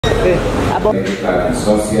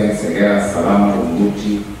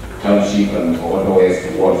Township and Odo West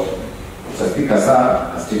Ward. Mr. Speaker,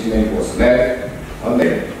 sir, a statement was led on the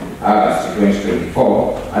August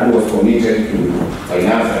 2024 and was committed to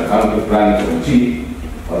Finance and County Planning Committee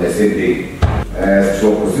on the same day.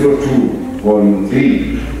 Stroke 02, Volume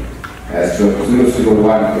 3, Stroke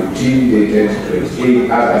 001, 15, dated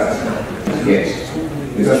 28 August, yet.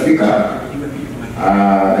 Mr. Speaker,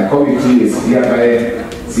 the committee is hereby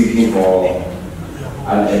seeking for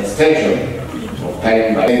an extension of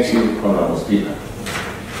time by the Honorable Speaker.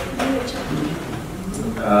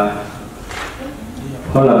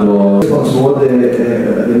 Honorable, to what the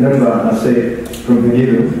member has said from the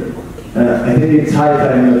beginning, I think it's high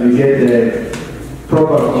time that we get the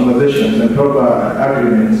proper conversations and proper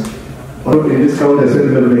agreements in this county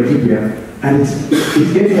assembly of Laikipia. And it's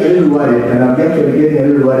getting a little worried, and I'm actually getting a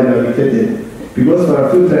little worried and irritated, because for a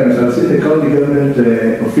few times I've seen the county government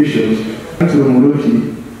officials to Muruki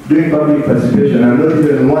doing public participation, and not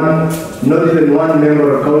even one member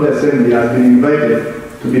of county assembly has been invited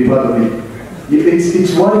to be part of it.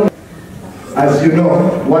 It's one, as you know,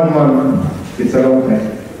 1 month, it's a long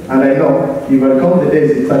time. And I know, if I count the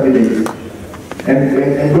days, it's 30 days.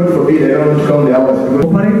 And God forbid, I don't count the hours.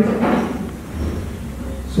 Cooperate,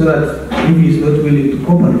 so that if he is not willing to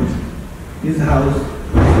cooperate, this house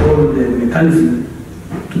has all the mechanism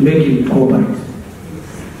to make him cooperate.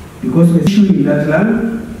 Because we're issuing that land,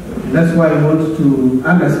 that's why I want to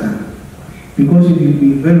understand. Because it will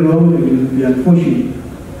be very wrong and it will be unfortunate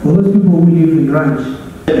for those people who live in ranch.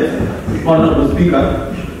 Honorable Speaker,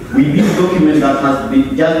 with this document that has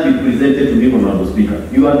just been presented to me, Honorable Speaker.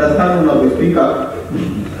 You understand, Honorable Speaker?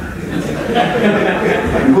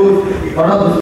 Because Honorable